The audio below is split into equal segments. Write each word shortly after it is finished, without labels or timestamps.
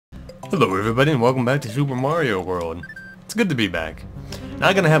Hello everybody and welcome back to Super Mario World. It's good to be back.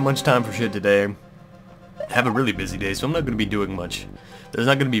 Not gonna have much time for shit today. I have a really busy day, so I'm not gonna be doing much. There's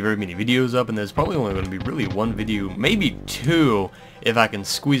not gonna be very many videos up, and there's probably only gonna be really one video, maybe two, if I can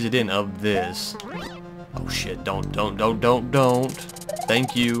squeeze it in of this. Oh shit, don't.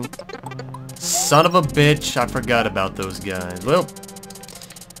 Thank you. Son of a bitch, I forgot about those guys. Well,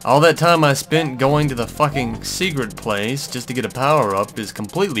 all that time I spent going to the fucking secret place just to get a power-up is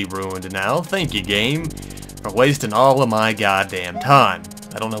completely ruined now. Thank you, game, for wasting all of my goddamn time.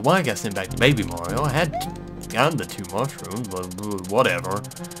 I don't know why I got sent back to Baby Mario. I had gotten the 2 mushrooms, but whatever.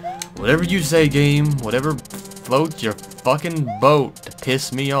 Whatever you say, game. Whatever floats your fucking boat to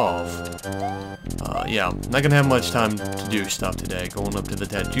piss me off. Yeah, not gonna have much time to do stuff today. Going up to the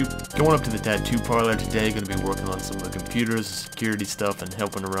tattoo parlor today. Gonna be working on some of the computers, security stuff, and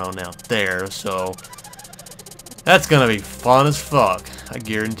helping around out there. So that's gonna be fun as fuck. I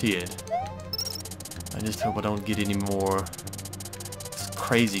guarantee it. I just hope I don't get any more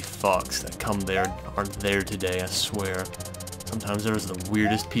crazy fucks that aren't there today. I swear. Sometimes there's the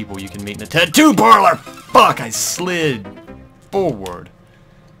weirdest people you can meet in a tattoo parlor. Fuck! I slid forward.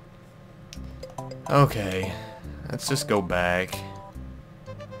 Okay, let's just go back.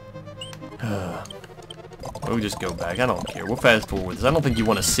 We'll just go back. I don't care. We'll fast forward this. I don't think you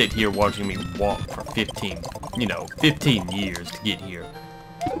want to sit here watching me walk for 15 years to get here.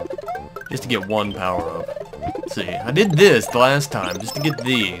 Just to get one power-up. See, I did this the last time, just to get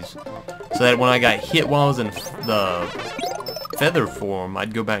these. So that when I got hit while I was in the feather form,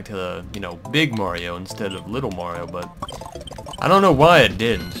 I'd go back to the, big Mario instead of little Mario, but I don't know why it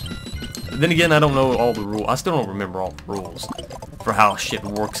didn't. Then again, I don't know all the rules. I still don't remember all the rules for how shit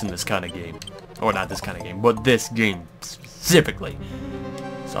works in this kind of game. Or not this kind of game, but this game specifically.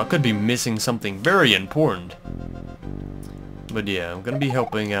 So I could be missing something very important. But yeah, I'm gonna be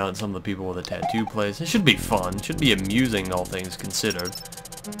helping out some of the people with the tattoo place. It should be fun. It should be amusing, all things considered.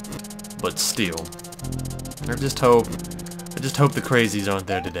 But still, I just hope the crazies aren't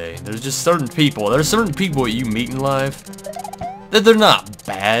there today. There's certain people that you meet in life that they're not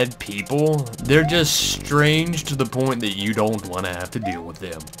bad people. They're just strange to the point that you don't want to have to deal with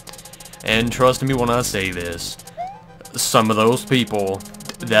them. And trust me when I say this, some of those people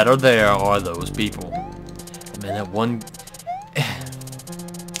that are there are those people. Man, that one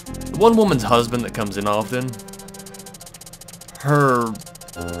woman's husband that comes in often,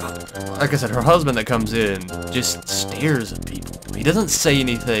 like I said, her husband that comes in just stares at people. He doesn't say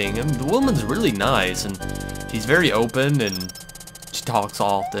anything, and the woman's really nice, and she's very open, and she talks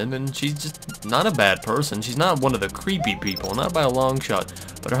often, and she's just not a bad person. She's not one of the creepy people, not by a long shot,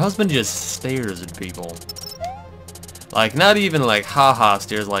 but her husband just stares at people. Like, not even like haha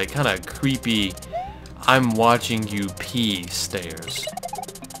stares, like kind of creepy, I'm watching you pee stares.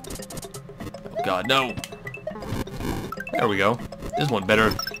 Oh god, no. There we go. This one better.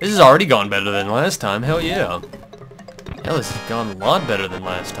 This has already gone better than last time. Hell yeah. Hell, this has gone a lot better than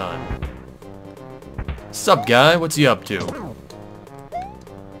last time. What's up, guy? What's he up to?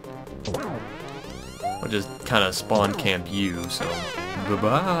 I'll just kind of spawn camp you, so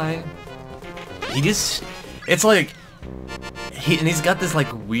bye-bye. It's like, he's got this like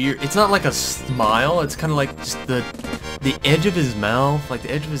weird, it's not like a smile, it's kind of like just the edge of his mouth, like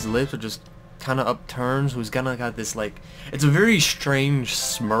the edge of his lips are just kind of upturned, so he's kind of got this like, it's a very strange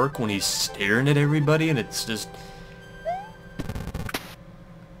smirk when he's staring at everybody, and it's just,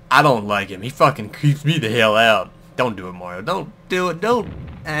 I don't like him. He fucking creeps me the hell out. Don't do it, Mario. Don't do it. Don't.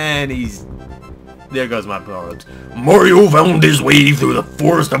 And there goes my power-ups. Mario found his way through the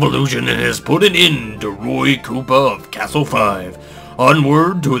Forest of Illusion and has put an end to Roy Koopa of Castle 5.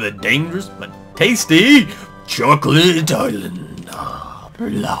 Onward to the dangerous but tasty Chocolate Island.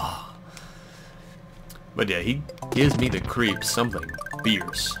 Blah. But yeah, he gives me the creeps, something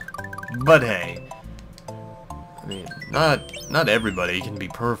fierce. But hey, I mean, not everybody can be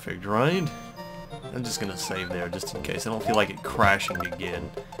perfect, right? I'm just gonna save there just in case. I don't feel like it crashing again.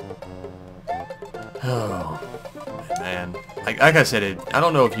 Oh, man. Like I said, I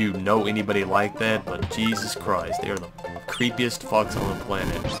don't know if you know anybody like that, but Jesus Christ, they are the creepiest fucks on the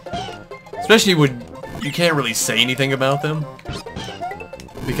planet. Especially when you can't really say anything about them.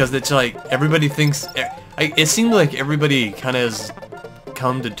 Because it's like, everybody thinks, it seems like everybody kind of has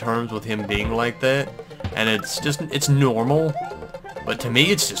come to terms with him being like that. And it's normal. But to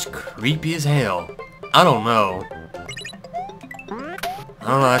me, it's just creepy as hell. I don't know.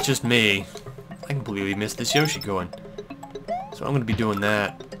 That's just me. I completely missed this Yoshi coin. So I'm going to be doing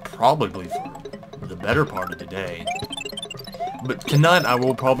that probably for the better part of today. But tonight I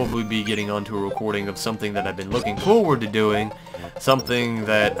will probably be getting onto a recording of something that I've been looking forward to doing, something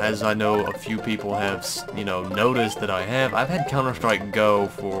that, as I know a few people have, you know, noticed that I have, I've had Counter-Strike Go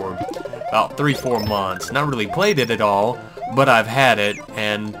for about 3-4 months. Not really played it at all, but I've had it,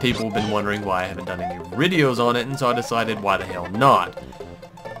 and people have been wondering why I haven't done any videos on it, and so I decided, why the hell not?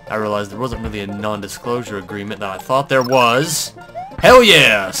 I realized there wasn't really a non-disclosure agreement that I thought there was. Hell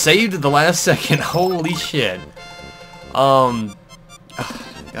yeah! Saved at the last second. Holy shit.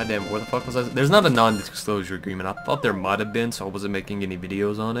 Goddamn, where the fuck was I? There's not a non-disclosure agreement. I thought there might have been, so I wasn't making any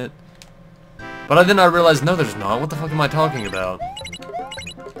videos on it. But then I realized, no, there's not. What the fuck am I talking about?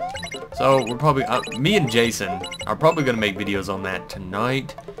 So, we're probably... me and Jason are probably going to make videos on that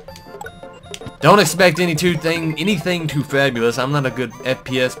tonight. Don't expect anything too fabulous. I'm not a good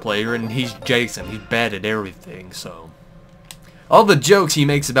FPS player, and he's Jason. He's bad at everything, so... all the jokes he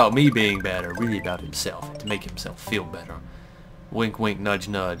makes about me being bad are really about himself, to make himself feel better. Wink, wink, nudge,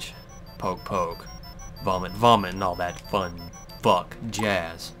 nudge. Poke, poke. Vomit, vomit, and all that fun fuck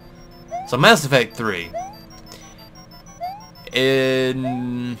jazz. So, Mass Effect 3.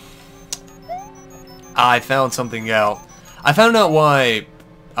 I found something out. I found out why,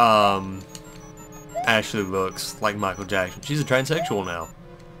 Ashley looks like Michael Jackson. She's a transsexual now.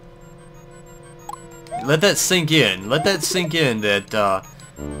 Let that sink in. Let that sink in that,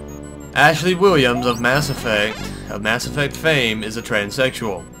 Ashley Williams of Mass Effect fame is a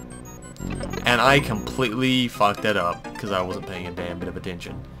transsexual. And I completely fucked that up because I wasn't paying a damn bit of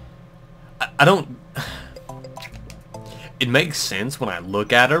attention. I don't... It makes sense when I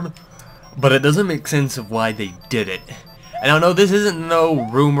look at her, but it doesn't make sense of why they did it. And I know this isn't no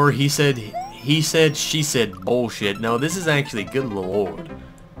rumor, he said, she said bullshit. No, this is actually, good lord.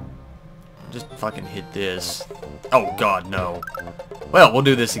 Just fucking hit this. Oh god, no. Well, we'll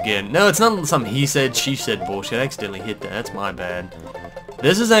do this again. No, it's not some he said, she said bullshit. I accidentally hit that. That's my bad.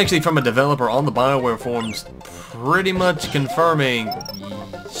 This is actually from a developer on the BioWare forums pretty much confirming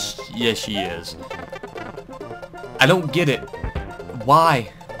yes, she is. I don't get it.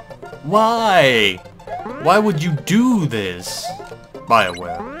 Why? Why? Why would you do this,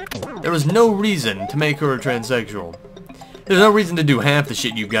 BioWare? There was no reason to make her a transsexual. There's no reason to do half the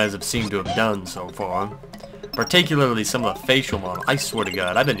shit you guys have seemed to have done so far. Particularly some of the facial model. I swear to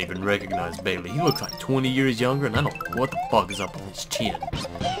God, I didn't even recognize Bailey. He looks like 20 years younger, and I don't know what the fuck is up with his chin.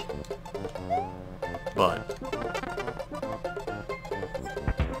 But...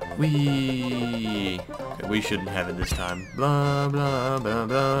 we shouldn't have it this time. Blah, blah, blah,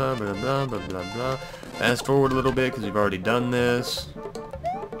 blah, blah, blah, blah, blah, blah. Fast forward a little bit, because we've already done this.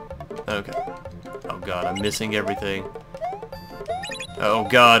 Okay. Oh God, I'm missing everything. Oh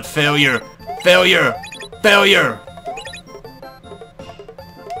God, failure! Failure! Failure!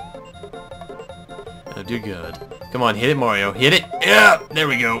 Oh dear God. Come on, hit it, Mario. Hit it! Yeah! There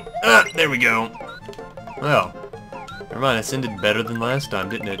we go. There we go. Well, never mind. This ended better than last time,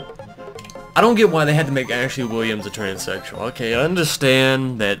 didn't it? I don't get why they had to make Ashley Williams a transsexual. Okay, I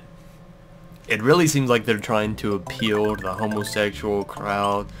understand that it really seems like they're trying to appeal to the homosexual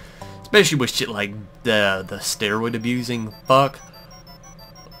crowd, especially with shit like the steroid abusing fuck.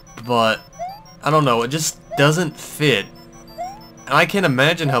 But I don't know, it just doesn't fit. And I can't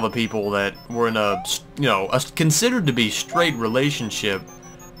imagine how the people that were in a, you know, a considered to be straight relationship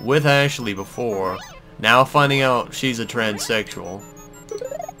with Ashley before, now finding out she's a transsexual.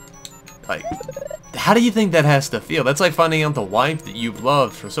 Like, how do you think that has to feel? That's like finding out the wife that you've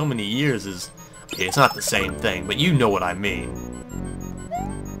loved for so many years is... okay, it's not the same thing, but you know what I mean.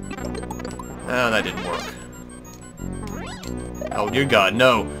 Oh, that didn't work. Oh, dear God,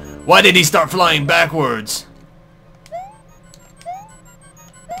 no. Why did he start flying backwards?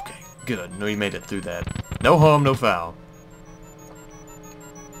 Okay, good. No, he made it through that. No harm, no foul.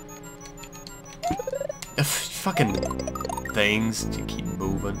 Fucking things to keep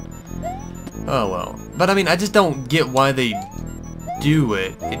moving. Oh, well. But, I mean, I just don't get why they do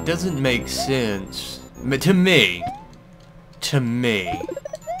it. It doesn't make sense. To me. To me.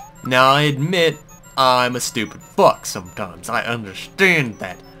 Now, I admit I'm a stupid fuck sometimes. I understand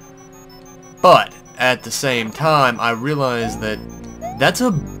that. But, at the same time, I realize that that's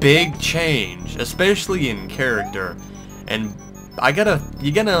a big change, especially in character. And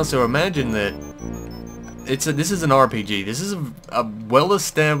you gotta also imagine that this is an RPG. This is a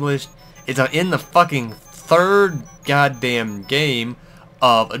well-established, it's in the fucking third goddamn game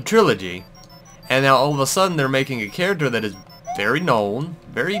of a trilogy. And now all of a sudden they're making a character that is very known,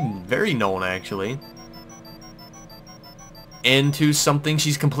 very known actually, into something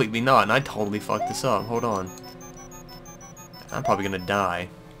she's completely not. And I totally fucked this up. Hold on. I'm probably gonna die.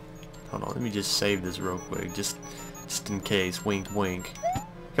 Hold on, let me just save this real quick, just in case. Wink, wink.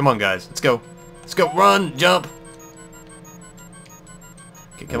 Come on, guys, let's go. Let's go. Run, jump.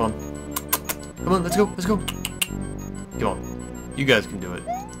 Okay, come on. Come on, let's go, let's go. Come on. You guys can do it.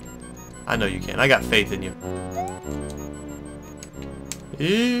 I know you can. I got faith in you.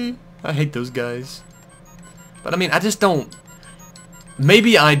 I hate those guys. But I mean, I just don't...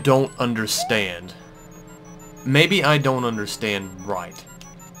 Maybe I don't understand. Maybe I don't understand right.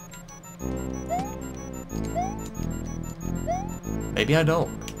 Maybe I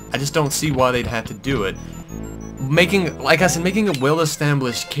don't. I just don't see why they'd have to do it. Making, like I said, making a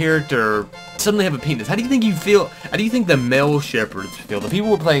well-established character suddenly have a penis. How do you think you feel? How do you think the male shepherds feel? The people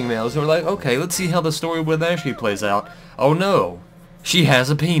who were playing males who were like, okay, let's see how the story with Ashley plays out. Oh no, she has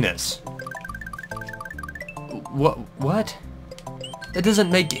a penis. What? That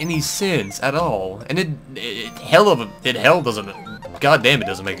doesn't make any sense at all. And hell doesn't. Goddamn, it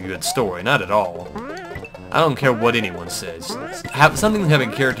doesn't make a good story. Not at all. I don't care what anyone says. Something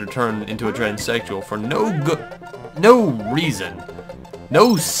having a character turn into a transsexual for no reason,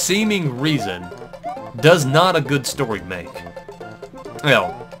 no seeming reason, does not a good story make.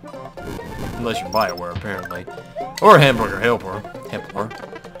 Well, unless you're BioWare, apparently. Or Hamburger Helper.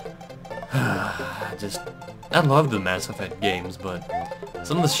 I love the Mass Effect games, but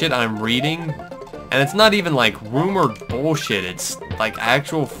some of the shit I'm reading, and it's not even like rumored bullshit, it's like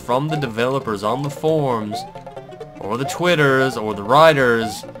actual from the developers on the forums, or the Twitters, or the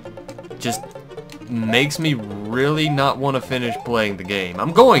writers, just makes me really not want to finish playing the game.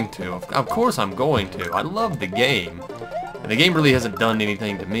 I'm going to, of course I'm going to. I love the game. And the game really hasn't done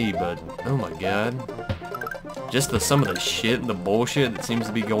anything to me, but oh my god. Just some of the shit and the bullshit that seems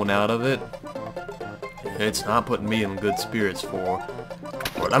to be going out of it. It's not putting me in good spirits for.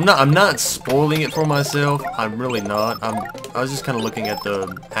 I'm not spoiling it for myself. I'm really not. I was just kind of looking at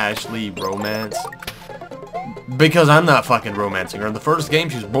the Ashley romance. Because I'm not fucking romancing her. In the first game,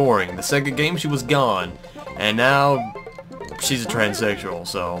 she was boring. The second game, she was gone. And now, she's a transsexual,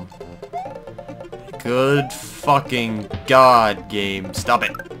 so... Good fucking god, game. Stop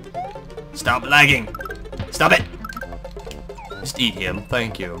it. Stop lagging. Stop it. Just eat him.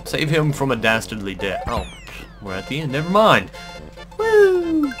 Thank you. Save him from a dastardly death. Oh, we're at the end. Never mind.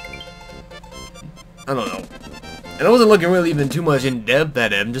 Woo! I don't know. And I wasn't looking really even too much in depth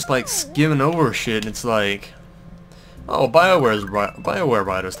at it. I'm just like skimming over shit. And it's like... Oh, BioWare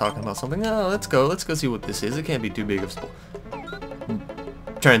writer's talking about something. Oh, let's go see what this is. It can't be too big of a spoil.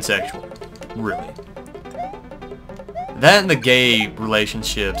 Transsexual. Really. That and the gay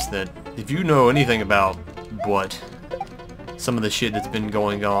relationships that, if you know anything about what some of the shit that's been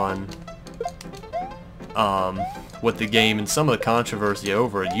going on with the game and some of the controversy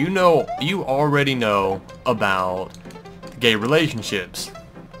over it, you already know about gay relationships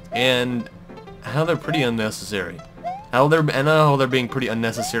and how they're pretty unnecessary. How they're being pretty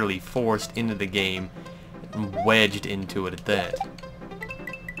unnecessarily forced into the game and wedged into it at that.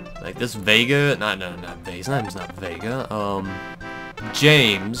 Like this Vega, not Vega, his name's not Vega,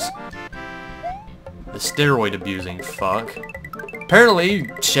 James, the steroid abusing fuck. Apparently,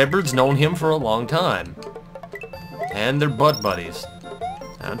 Shepard's known him for a long time. And they're butt buddies.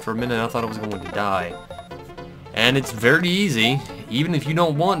 And for a minute I thought I was going to die. And it's very easy, even if you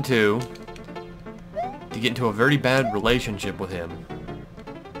don't want to get into a very bad relationship with him.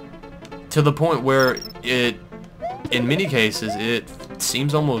 To the point where it, in many cases, it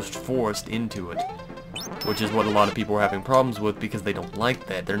seems almost forced into it. Which is what a lot of people are having problems with because they don't like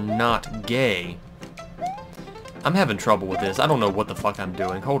that. They're not gay. I'm having trouble with this. I don't know what the fuck I'm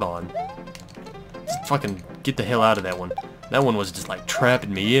doing. Hold on. Just fucking get the hell out of that one. That one was just like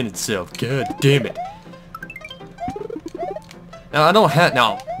trapping me in itself. God damn it.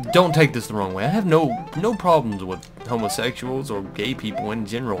 Now, don't take this the wrong way. I have no problems with homosexuals or gay people in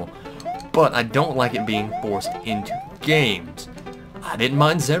general. But I don't like it being forced into games. I didn't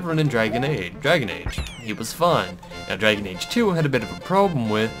mind Zevran in Dragon Age. He was fun. Now, Dragon Age 2 I had a bit of a problem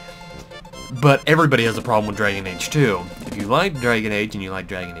with. But everybody has a problem with Dragon Age 2. If you like Dragon Age and you like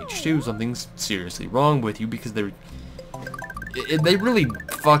Dragon Age 2, something's seriously wrong with you because they really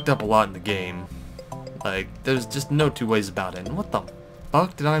fucked up a lot in the game. Like, there's just no two ways about it. And what the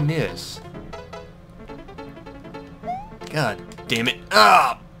fuck did I miss? God damn it.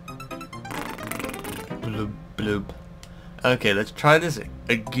 Ah! Bloop, bloop. Okay, let's try this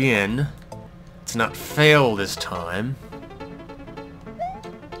again. It's not fail this time.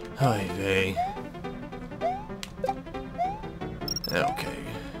 Hi, vey. Okay.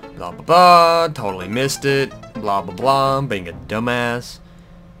 Blah, blah, blah. Totally missed it. Blah, blah, blah. Being a dumbass.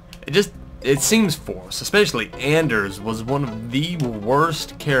 It seems forced. Especially Anders was one of the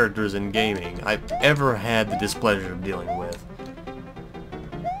worst characters in gaming I've ever had the displeasure of dealing with.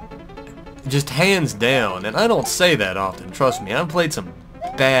 Just hands down. And I don't say that often. Trust me. I've played some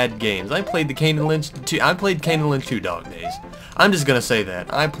bad games. I played the Kane and Lynch 2. I played Kane and Lynch 2 Dog Days. I'm just gonna say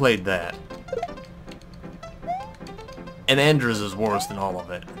that. I played that. And Andrews is worse than all of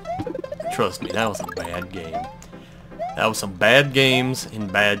it. Trust me, that was a bad game. That was some bad games in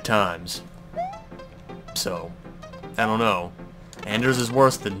bad times. So, I don't know. Andrews is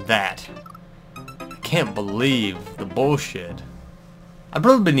worse than that. I can't believe the bullshit. I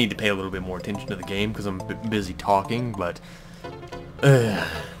probably need to pay a little bit more attention to the game because I'm busy talking, but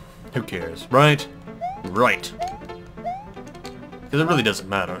who cares, right? Right. Because it really doesn't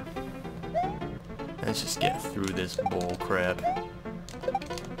matter. Let's just get through this bull crap.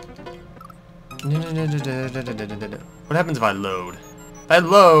 What happens if I load? If I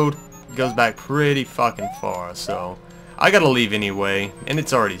load, it goes back pretty fucking far, so I gotta leave anyway, and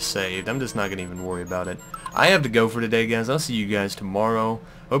it's already saved. I'm just not gonna even worry about it. I have to go for today, guys. I'll see you guys tomorrow.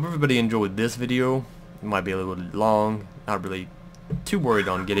 Hope everybody enjoyed this video. It might be a little long. Not really too worried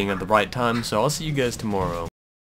on getting at the right time, so I'll see you guys tomorrow.